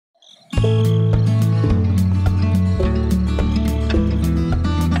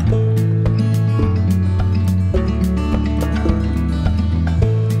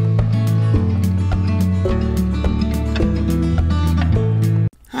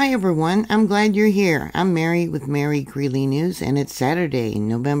Hi everyone, I'm glad you're here. I'm Mary with Mary Greeley News, and it's Saturday,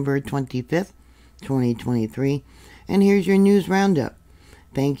 November 25th, 2023, and here's your news roundup.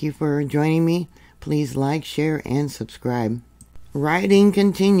 Thank you for joining me. Please like, share, and subscribe. Rioting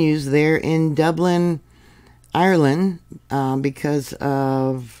continues there in Dublin, Ireland, because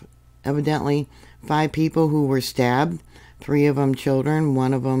of evidently 5 people who were stabbed, 3 of them children,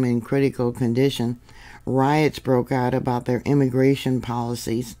 1 of them in critical condition. Riots broke out about their immigration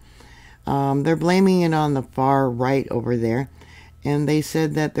policies. They're blaming it on the far right over there, and they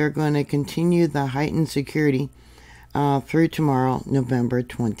said that they're going to continue the heightened security through tomorrow, November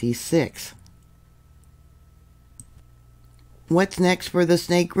 26th. What's next for the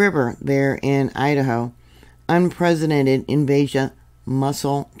Snake River there in Idaho? Unprecedented invasion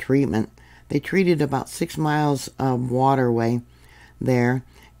mussel treatment. They treated about 6 miles of waterway there,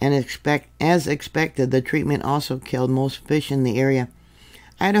 and as expected, the treatment also killed most fish in the area.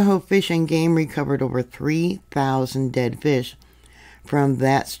 Idaho Fish and Game recovered over 3,000 dead fish from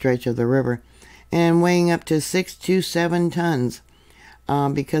that stretch of the river, and weighing up to 6 to 7 tons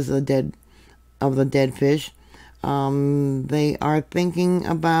because of the dead fish. They are thinking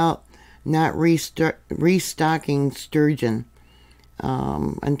about not restocking sturgeon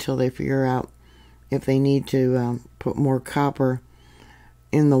until they figure out if they need to put more copper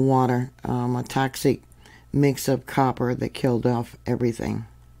in the water, a toxic mix of copper that killed off everything.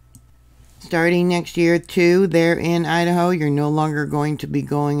 Starting next year too, there in Idaho, you're no longer going to be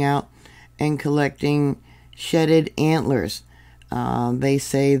going out and collecting shedded antlers. They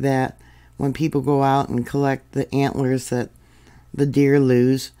say that when people go out and collect the antlers that the deer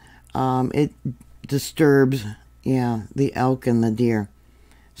lose, it disturbs the elk and the deer.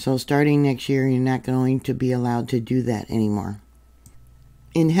 So starting next year, you're not going to be allowed to do that anymore.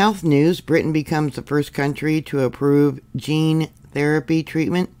 In health news, Britain becomes the first country to approve gene therapy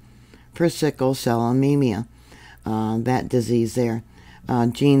treatment for sickle cell anemia. That disease there.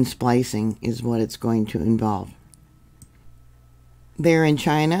 Gene splicing is what it's going to involve. There in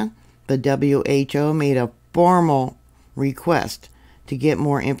China, the WHO made a formal request to get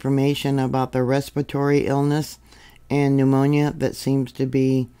more information about the respiratory illness and pneumonia that seems to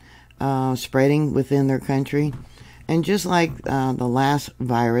be spreading within their country. And just like the last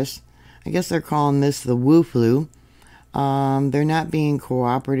virus, I guess they're calling this the Wu flu, they're not being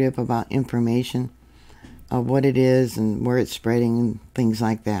cooperative about information of what it is and where it's spreading and things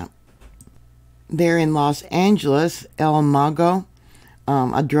like that. There in Los Angeles, El Mago,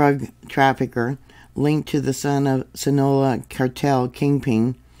 a drug trafficker linked to the son of Sinaloa cartel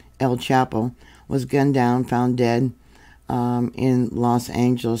kingpin El Chapo, was gunned down, found dead in Los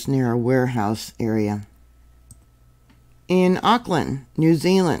Angeles near a warehouse area. In Auckland, New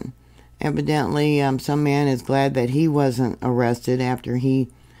Zealand, evidently some man is glad that he wasn't arrested after he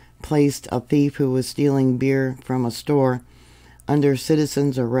placed a thief who was stealing beer from a store under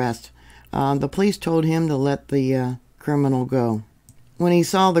citizen's arrest. The police told him to let the criminal go. When he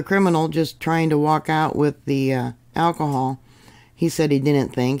saw the criminal just trying to walk out with the alcohol, he said he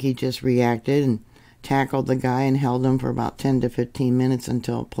didn't think. He just reacted and tackled the guy and held him for about 10 to 15 minutes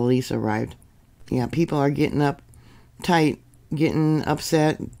until police arrived. Yeah, people are getting uptight, getting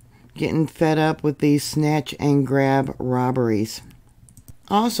upset, getting fed up with these snatch and grab robberies.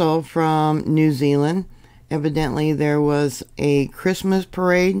 Also from New Zealand, evidently there was a Christmas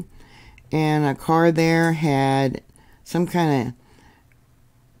parade and a car there had some kind of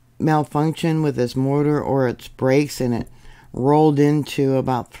malfunction with its motor or its brakes, and it rolled into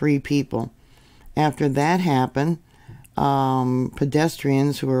about 3 people. After that happened,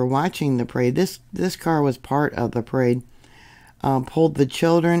 pedestrians who were watching the parade, this car was part of the parade, pulled the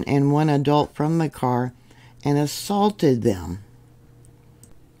children and 1 adult from the car and assaulted them.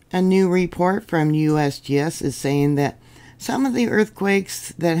 A new report from USGS is saying that some of the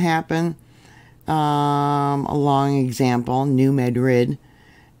earthquakes that happen along example, New Madrid,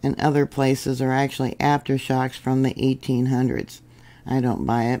 and other places are actually aftershocks from the 1800s. I don't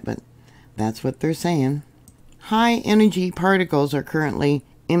buy it, but that's what they're saying. High energy particles are currently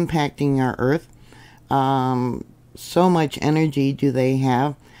impacting our Earth. So much energy do they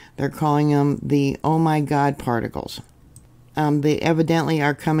have. They're calling them the oh my god particles. They evidently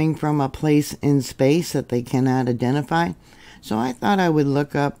are coming from a place in space that they cannot identify. So I thought I would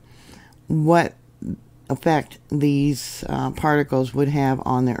look up what effect these particles would have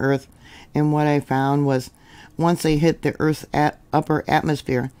on the Earth. And what I found was once they hit the Earth's upper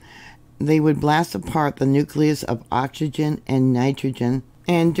atmosphere, they would blast apart the nucleus of oxygen and nitrogen.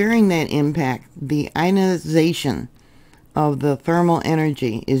 And during that impact, the ionization of the thermal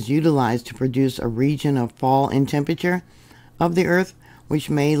energy is utilized to produce a region of fall in temperature of the Earth, which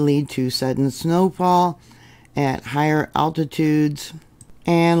may lead to sudden snowfall at higher altitudes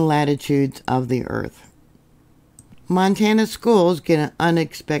and latitudes of the Earth. Montana schools get an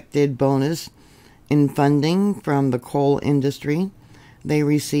unexpected bonus in funding from the coal industry. They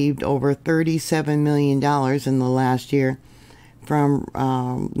received over $37 million in the last year from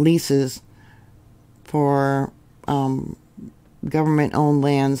leases for government-owned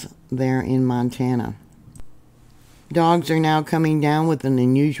lands there in Montana. Dogs are now coming down with an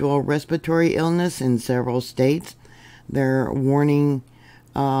unusual respiratory illness in several states. They're warning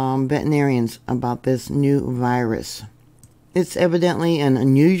veterinarians about this new virus. It's evidently an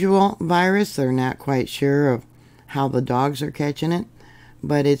unusual virus. They're not quite sure of how the dogs are catching it,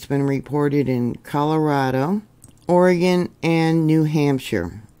 but it's been reported in Colorado, Oregon, and New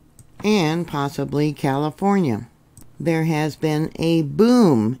Hampshire, and possibly California. There has been a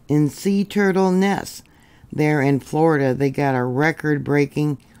boom in sea turtle nests. There in Florida, they got a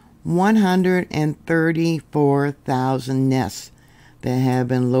record-breaking 134,000 nests that have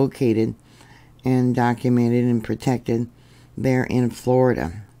been located and documented and protected there in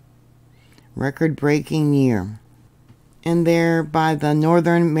Florida. Record-breaking year. And there by the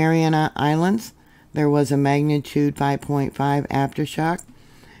Northern Mariana Islands, there was a magnitude 5.5 aftershock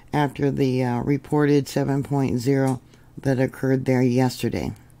after the reported 7.0 that occurred there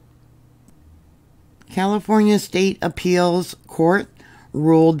yesterday. California State Appeals Court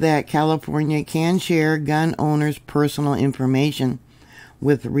ruled that California can share gun owners' personal information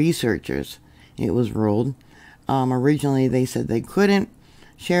with researchers. It was ruled. Originally they said they couldn't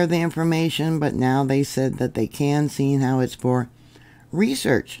share the information, but now they said that they can, seeing how it's for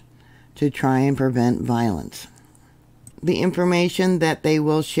research to try and prevent violence. The information that they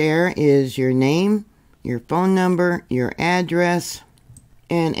will share is your name, your phone number, your address,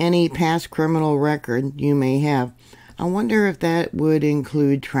 and any past criminal record you may have. I wonder if that would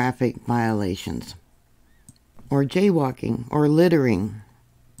include traffic violations, or jaywalking, or littering.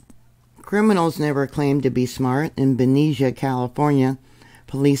 Criminals never claimed to be smart. In Benicia, California,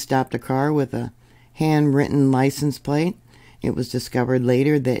 police stopped a car with a handwritten license plate. It was discovered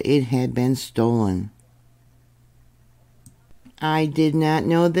later that it had been stolen. I did not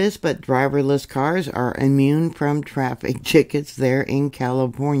know this, but driverless cars are immune from traffic tickets there in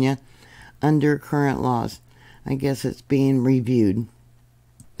California under current laws. I guess it's being reviewed.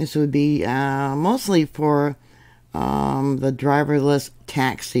 This would be mostly for the driverless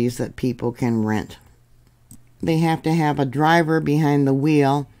taxis that people can rent. They have to have a driver behind the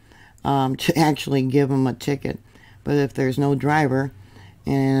wheel to actually give them a ticket. But if there's no driver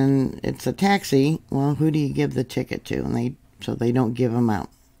and it's a taxi, well, who do you give the ticket to? So they don't give them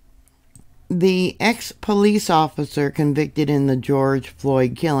out. The ex-police officer convicted in the George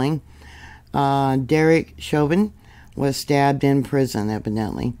Floyd killing, Derek Chauvin, was stabbed in prison,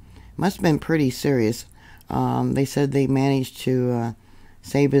 evidently. Must have been pretty serious. They said they managed to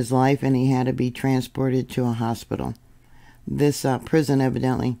save his life and he had to be transported to a hospital. This prison,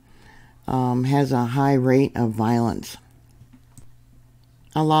 evidently, has a high rate of violence.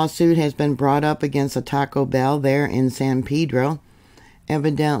 A lawsuit has been brought up against a Taco Bell there in San Pedro.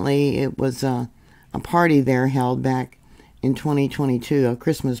 Evidently, it was a party there held back in 2022, a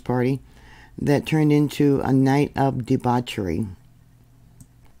Christmas party, that turned into a night of debauchery.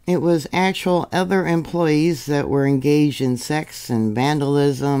 It was actual other employees that were engaged in sex and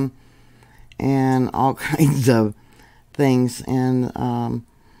vandalism and all kinds of things, and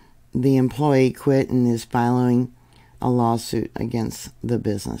the employee quit and is filing a lawsuit against the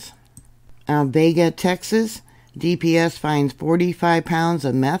business. Vega, Texas, DPS finds 45 pounds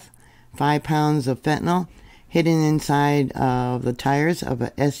of meth, 5 pounds of fentanyl hidden inside of the tires of a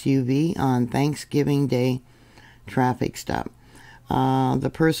SUV on Thanksgiving Day traffic stop.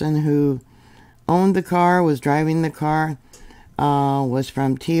 The person who owned the car, was driving the car, was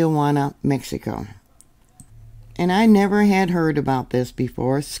from Tijuana, Mexico. And I never had heard about this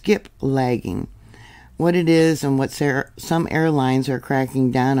before, skip lagging. What it is and what some airlines are cracking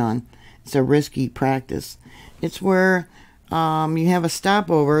down on. It's a risky practice. It's where you have a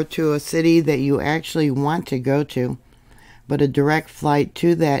stopover to a city that you actually want to go to, but a direct flight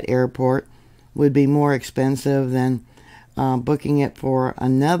to that airport would be more expensive than booking it for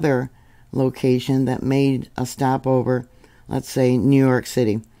another location that made a stopover, let's say New York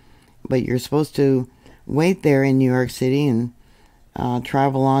City. But you're supposed to wait there in New York City and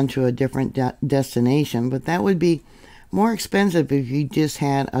travel on to a different destination, but that would be more expensive if you just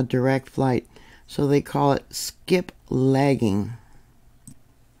had a direct flight. So they call it skip lagging.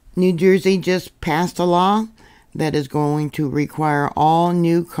 New Jersey just passed a law that is going to require all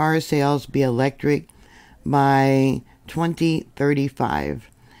new car sales be electric by 2035.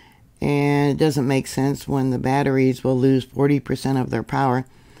 And it doesn't make sense when the batteries will lose 40% of their power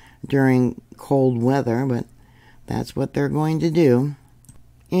during cold weather, but that's what they're going to do.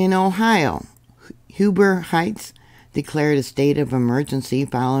 In Ohio, Huber Heights declared a state of emergency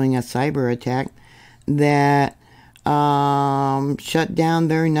following a cyber attack that shut down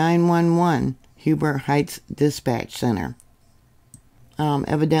their 911 Huber Heights dispatch center.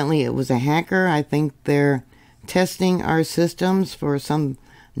 Evidently, it was a hacker. I think they're testing our systems for some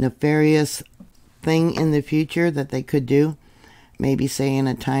nefarious thing in the future that they could do. Maybe, say, in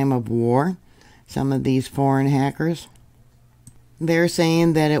a time of war, some of these foreign hackers. They're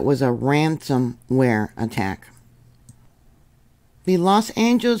saying that it was a ransomware attack. The Los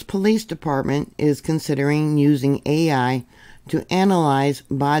Angeles Police Department is considering using AI to analyze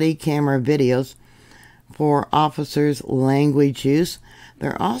body camera videos for officers' language use.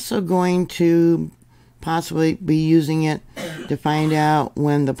 They're also going to possibly be using it to find out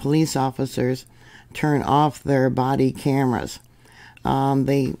when the police officers turn off their body cameras.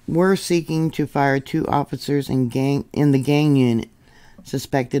 They were seeking to fire 2 officers in the gang unit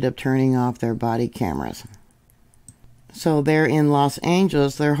suspected of turning off their body cameras. So they're in Los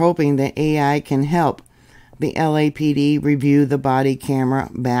Angeles. They're hoping that AI can help the LAPD review the body camera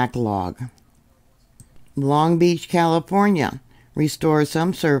backlog. Long Beach, California restores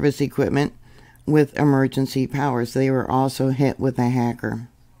some service equipment with emergency powers. They were also hit with a hacker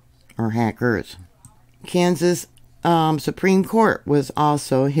or hackers. Kansas Supreme Court was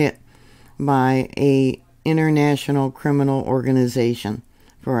also hit by a international criminal organization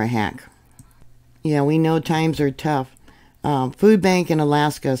for a hack. Yeah, we know times are tough. Food Bank in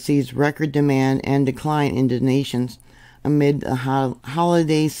Alaska sees record demand and decline in donations amid the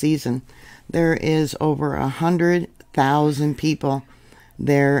holiday season. There is over 100,000 people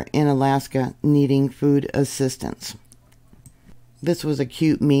there in Alaska needing food assistance. This was a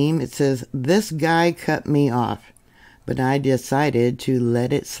cute meme. It says, "This guy cut me off, but I decided to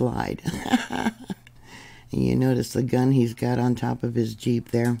let it slide." And you notice the gun he's got on top of his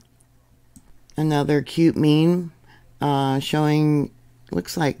Jeep there. Another cute meme showing,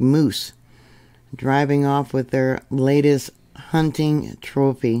 looks like moose driving off with their latest hunting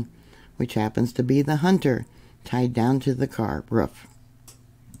trophy, which happens to be the hunter tied down to the car roof.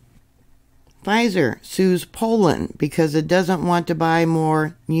 Pfizer sues Poland because it doesn't want to buy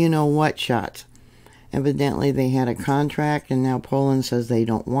more you-know-what shots. Evidently, they had a contract, and now Poland says they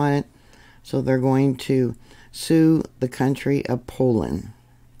don't want it, so they're going to sue the country of Poland.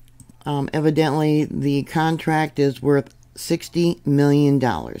 Evidently, the contract is worth $60 million.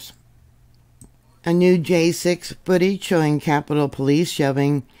 A new J6 footage showing Capitol Police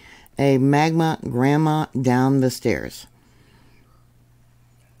shoving a magma grandma down the stairs.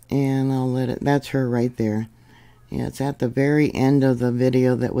 And I'll let it, that's her right there. Yeah, it's at the very end of the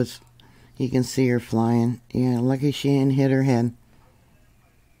video that was, you can see her flying. Yeah, lucky she didn't hit her head.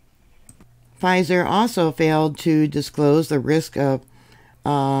 Pfizer also failed to disclose the risk of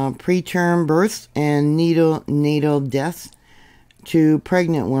preterm births and neonatal deaths to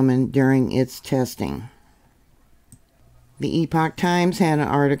pregnant women during its testing. The Epoch Times had an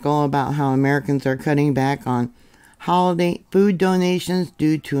article about how Americans are cutting back on holiday food donations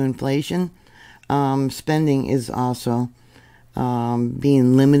due to inflation. Spending is also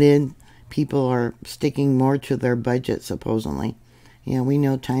being limited. People are sticking more to their budget, supposedly. Yeah, we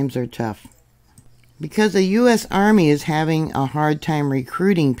know times are tough. Because the U.S. Army is having a hard time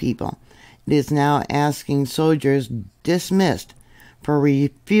recruiting people, it is now asking soldiers dismissed for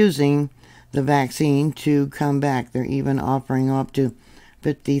refusing the vaccine to come back. They're even offering up to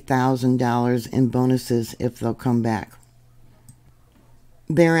 $50,000 in bonuses if they'll come back.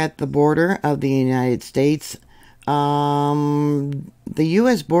 They're at the border of the United States. The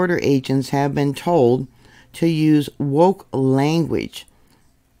U.S. border agents have been told to use woke language.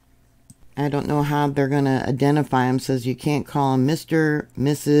 I don't know how they're going to identify them. Says you can't call them Mr.,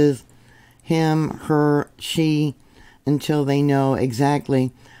 Mrs., him, her, she, until they know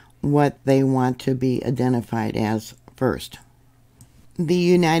exactly what they want to be identified as first. The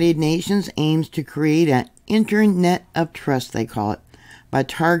United Nations aims to create an internet of trust, they call it, by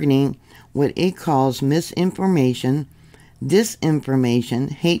targeting what it calls misinformation, disinformation,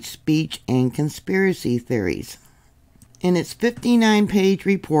 hate speech, and conspiracy theories. In its 59-page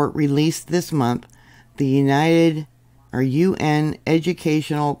report released this month, the UN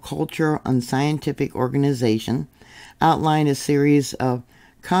Educational, Cultural, and Scientific Organization outlined a series of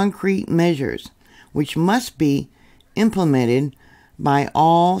concrete measures which must be implemented by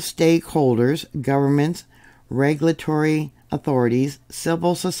all stakeholders, governments, regulatory authorities,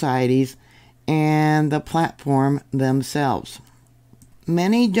 civil societies, and the platform themselves.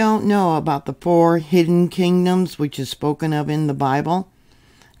 Many don't know about the 4 hidden kingdoms which is spoken of in the Bible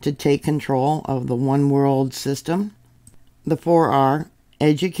to take control of the one world system. The 4 are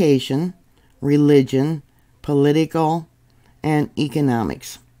education, religion, political, and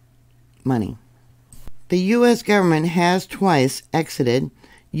economics. Money. The U.S. government has twice exited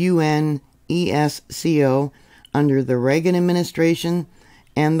UNESCO under the Reagan administration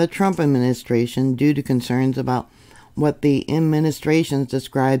and the Trump administration due to concerns about what the administrations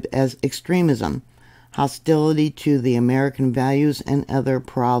described as extremism, hostility to the American values, and other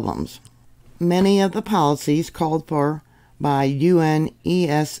problems. Many of the policies called for by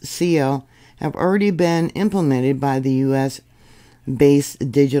UNESCO have already been implemented by the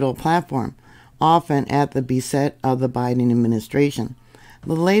U.S.-based digital platform, often at the behest of the Biden administration.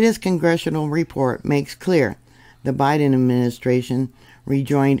 The latest congressional report makes clear the Biden administration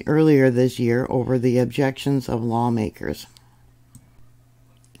rejoined earlier this year over the objections of lawmakers.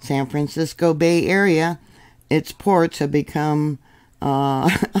 San Francisco Bay Area, its ports have become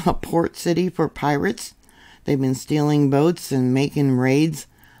a port city for pirates. They've been stealing boats and making raids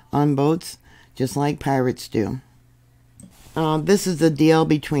on boats, just like pirates do. This is the deal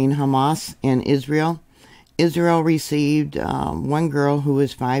between Hamas and Israel. Israel received one girl who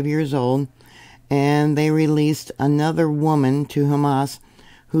was 5 years old, and they released another woman to Hamas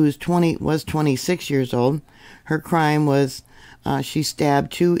who was 26 years old. Her crime was she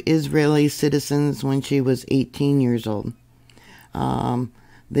stabbed 2 Israeli citizens when she was 18 years old. The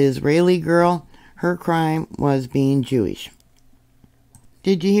Israeli girl, her crime was being Jewish.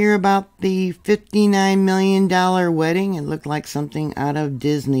 Did you hear about the $59 million wedding? It looked like something out of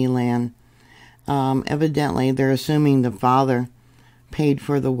Disneyland. Evidently, they're assuming the father paid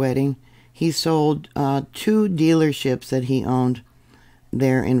for the wedding. He sold 2 dealerships that he owned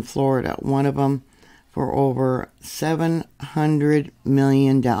there in Florida. One of them for over $700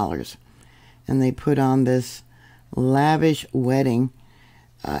 million. And they put on this lavish wedding.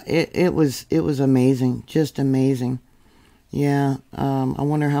 It was amazing. Just amazing. Yeah, I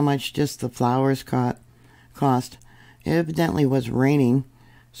wonder how much just the flowers cost. It evidently was raining,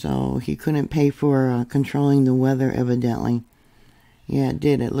 so he couldn't pay for controlling the weather, evidently. Yeah, it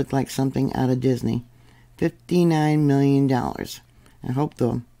did. It looked like something out of Disney. $59 million. I hope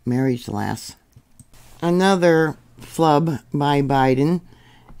the marriage lasts. Another flub by Biden.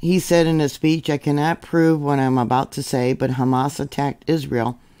 He said in a speech, "I cannot prove what I'm about to say, but Hamas attacked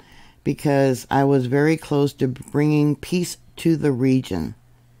Israel because I was very close to bringing peace to the region."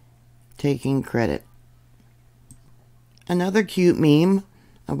 Taking credit. Another cute meme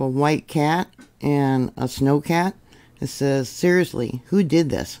of a white cat and a snow cat. It says, "Seriously, who did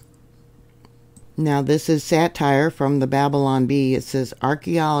this?" Now this is satire from the Babylon Bee. It says,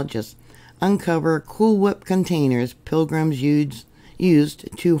 "Archaeologists uncover Cool Whip containers pilgrims used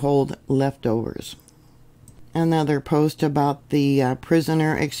to hold leftovers." Another post about the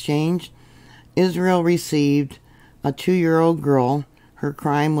prisoner exchange. Israel received a 2-year-old girl. Her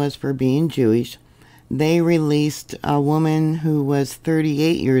crime was for being Jewish. They released a woman who was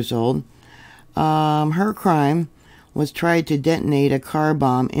 38 years old. Her crime was tried to detonate a car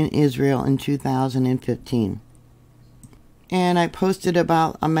bomb in Israel in 2015. And I posted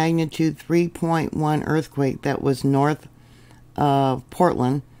about a magnitude 3.1 earthquake that was north of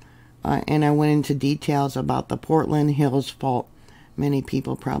Portland. And I went into details about the Portland Hills Fault. Many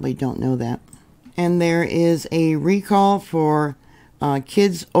people probably don't know that. And there is a recall for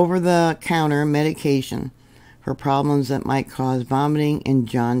kids over-the-counter medication for problems that might cause vomiting and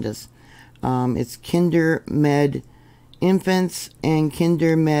jaundice. It's Kinder Med infants and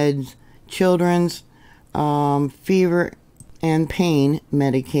Kinder Med children's fever and pain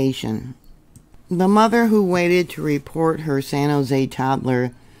medication. The mother who waited to report her San Jose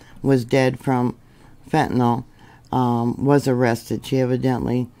toddler was dead from fentanyl was arrested. She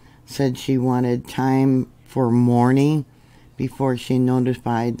evidently said she wanted time for mourning before she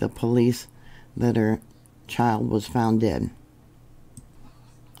notified the police that her child was found dead.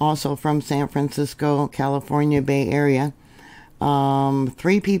 Also from San Francisco, California Bay Area,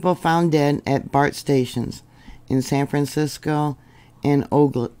 3 people found dead at BART stations in San Francisco and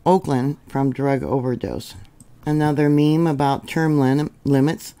Oakland from drug overdose. Another meme about term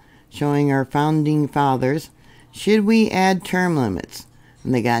limits showing our founding fathers. Should we add term limits?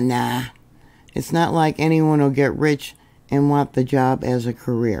 And they got, nah. It's not like anyone will get rich and want the job as a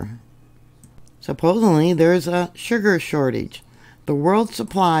career. Supposedly, there's a sugar shortage. The world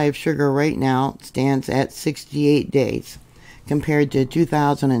supply of sugar right now stands at 68 days. Compared to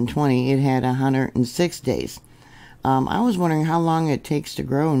 2020, it had 106 days. I was wondering how long it takes to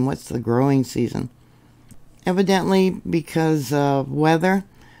grow and what's the growing season. Evidently, because of weather,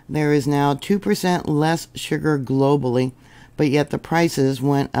 there is now 2% less sugar globally, but yet the prices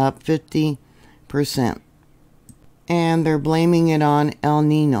went up 50%. And they're blaming it on El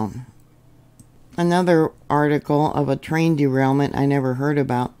Nino. Another article of a train derailment I never heard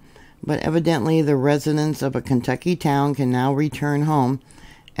about, but evidently the residents of a Kentucky town can now return home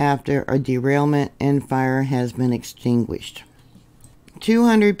after a derailment and fire has been extinguished.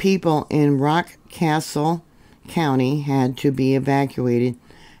 200 people in Rockcastle County had to be evacuated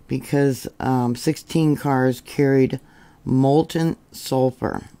because 16 cars carried molten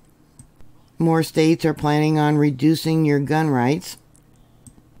sulfur. More states are planning on reducing your gun rights.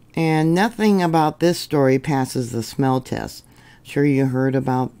 And nothing about this story passes the smell test. Sure, you heard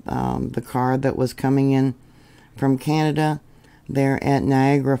about the car that was coming in from Canada there at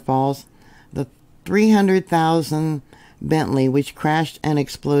Niagara Falls. The 300,000 Bentley, which crashed and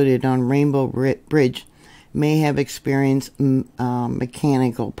exploded on Rainbow Bridge, may have experienced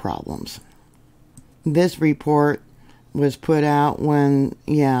mechanical problems. This report was put out when,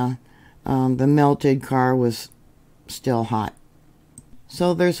 the melted car was still hot.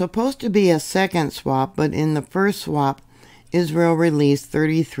 So there's supposed to be a second swap, but in the first swap, Israel released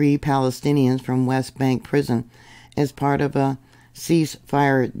 33 Palestinians from West Bank prison as part of a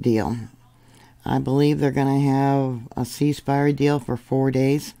ceasefire deal. I believe they're going to have a ceasefire deal for 4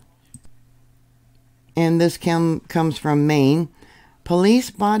 days. And this comes from Maine. Police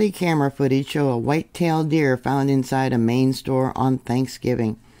body camera footage show a white-tailed deer found inside a Maine store on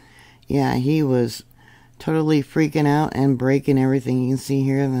Thanksgiving. Yeah, he was totally freaking out and breaking everything. You can see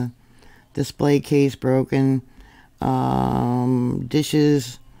here the display case broken,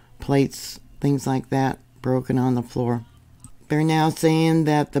 dishes, plates, things like that broken on the floor. They're now saying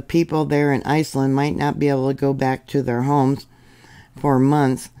that the people there in Iceland might not be able to go back to their homes for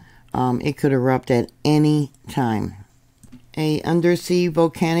months. It could erupt at any time. A undersea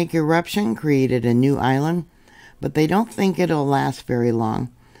volcanic eruption created a new island, but they don't think it'll last very long,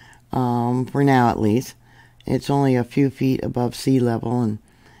 for now at least. It's only a few feet above sea level, and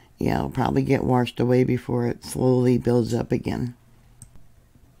it'll probably get washed away before it slowly builds up again.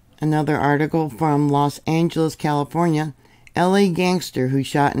 Another article from Los Angeles, California. LA gangster who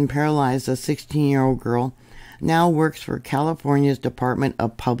shot and paralyzed a 16-year-old girl now works for California's Department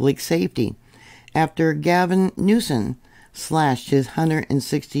of Public Safety after Gavin Newsom slashed his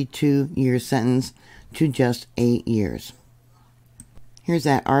 162-year sentence to just 8 years. Here's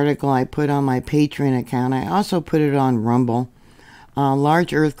that article I put on my Patreon account. I also put it on Rumble.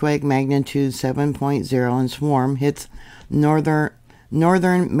 Large earthquake magnitude 7.0 and swarm hits northern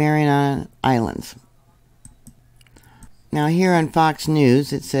Mariana Islands. Now here on Fox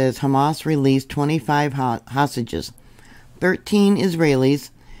News it says Hamas released 25 hostages, 13 Israelis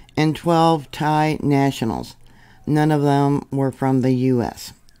and 12 Thai nationals. None of them were from the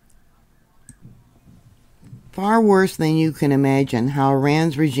U.S. Far worse than you can imagine how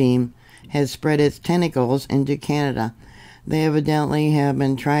Iran's regime has spread its tentacles into Canada. They evidently have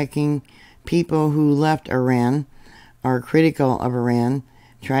been tracking people who left Iran, are critical of Iran,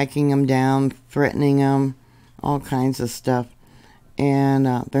 tracking them down, threatening them, all kinds of stuff. And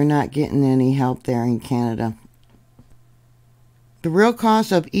they're not getting any help there in Canada. The real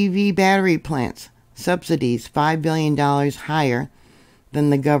cost of EV battery plants, subsidies $5 billion higher than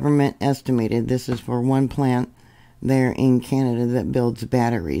the government estimated. This is for one plant there in Canada that builds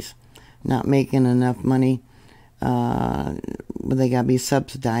batteries. Not making enough money, but they got to be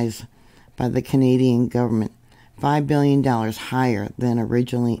subsidized by the Canadian government. $5 billion higher than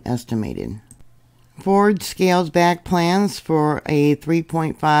originally estimated. Ford scales back plans for a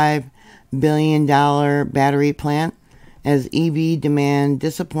 $3.5 billion battery plant as EV demand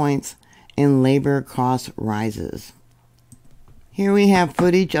disappoints and labor cost rises. Here we have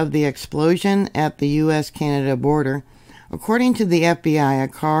footage of the explosion at the U.S.-Canada border. According to the FBI, a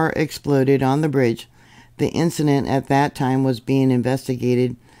car exploded on the bridge. The incident at that time was being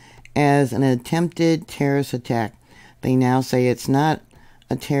investigated as an attempted terrorist attack. They now say it's not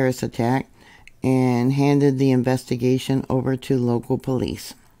a terrorist attack and handed the investigation over to local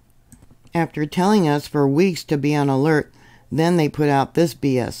police. After telling us for weeks to be on alert, then they put out this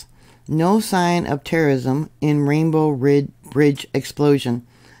BS. No sign of terrorism in Rainbow Bridge explosion,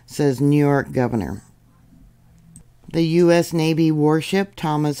 says New York governor. The U.S. Navy warship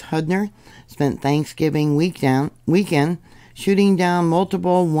Thomas Hudner spent Thanksgiving weekend shooting down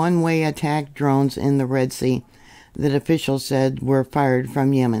multiple one-way attack drones in the Red Sea that officials said were fired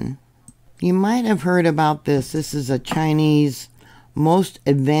from Yemen. You might have heard about this. This is a Chinese most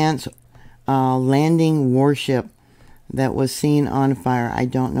advanced landing warship that was seen on fire. I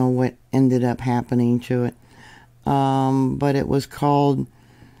don't know what ended up happening to it. But it was called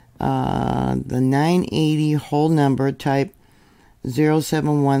the 980 whole number type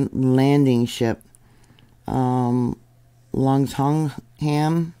 071 landing ship.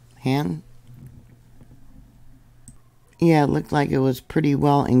 Longsongham. Yeah, it looked like it was pretty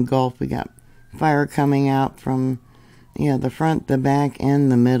well engulfed. We got fire coming out from the front, the back,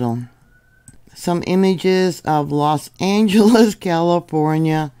 and the middle. Some images of Los Angeles,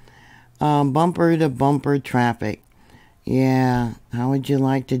 California, bumper to bumper traffic. Yeah, how would you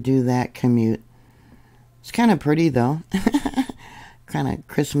like to do that commute? It's kind of pretty though. Kind of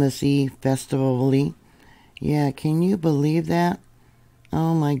Christmassy, festival-y. Yeah, can you believe that?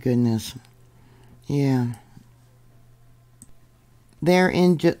 Oh my goodness. Yeah. They're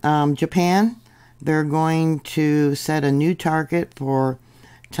in Japan. They're going to set a new target for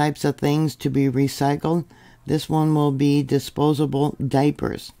types of things to be recycled. This one will be disposable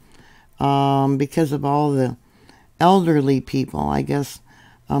diapers. Because of all the elderly people, I guess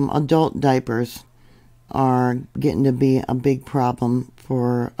adult diapers are getting to be a big problem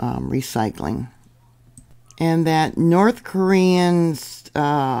for recycling. And that North Korean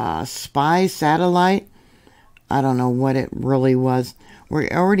spy satellite, I don't know what it really was. We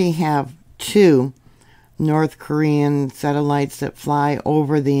already have 2 North Korean satellites that fly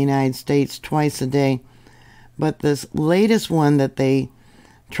over the United States twice a day. But this latest one that they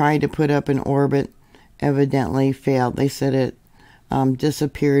tried to put up in orbit evidently failed. They said it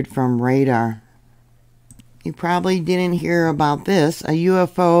disappeared from radar. You probably didn't hear about this. A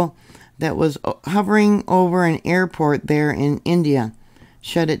UFO that was hovering over an airport there in India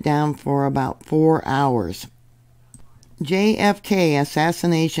shut it down for about 4 hours. JFK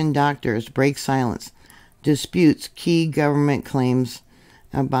assassination doctors break silence, disputes key government claims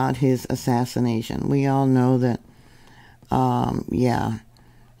about his assassination. We all know that,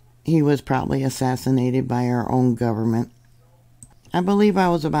 he was probably assassinated by our own government. I believe I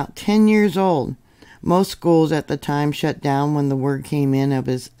was about 10 years old. Most schools at the time shut down when the word came in of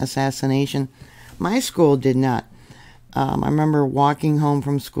his assassination. My school did not. I remember walking home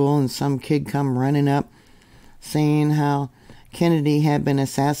from school and some kid come running up saying how Kennedy had been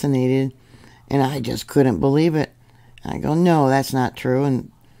assassinated, and I just couldn't believe it. I go, no, that's not true.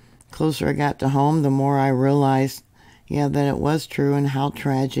 And the closer I got to home, the more I realized, that it was true and how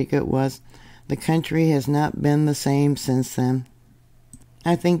tragic it was. The country has not been the same since then.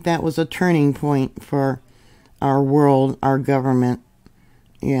 I think that was a turning point for our world, our government.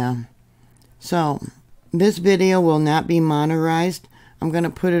 Yeah. So, this video will not be monetized. I'm going to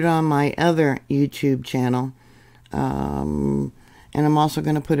put it on my other YouTube channel. And I'm also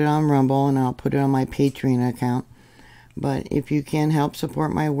going to put it on Rumble, and I'll put it on my Patreon account. But if you can help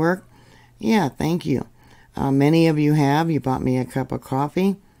support my work, thank you. Many of you have. You bought me a cup of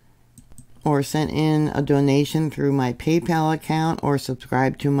coffee, or sent in a donation through my PayPal account, or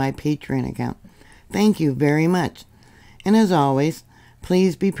subscribed to my Patreon account. Thank you very much. And as always,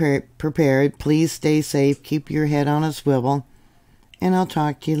 please be prepared. Please stay safe. Keep your head on a swivel. And I'll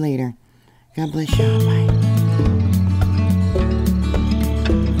talk to you later. God bless you. Bye.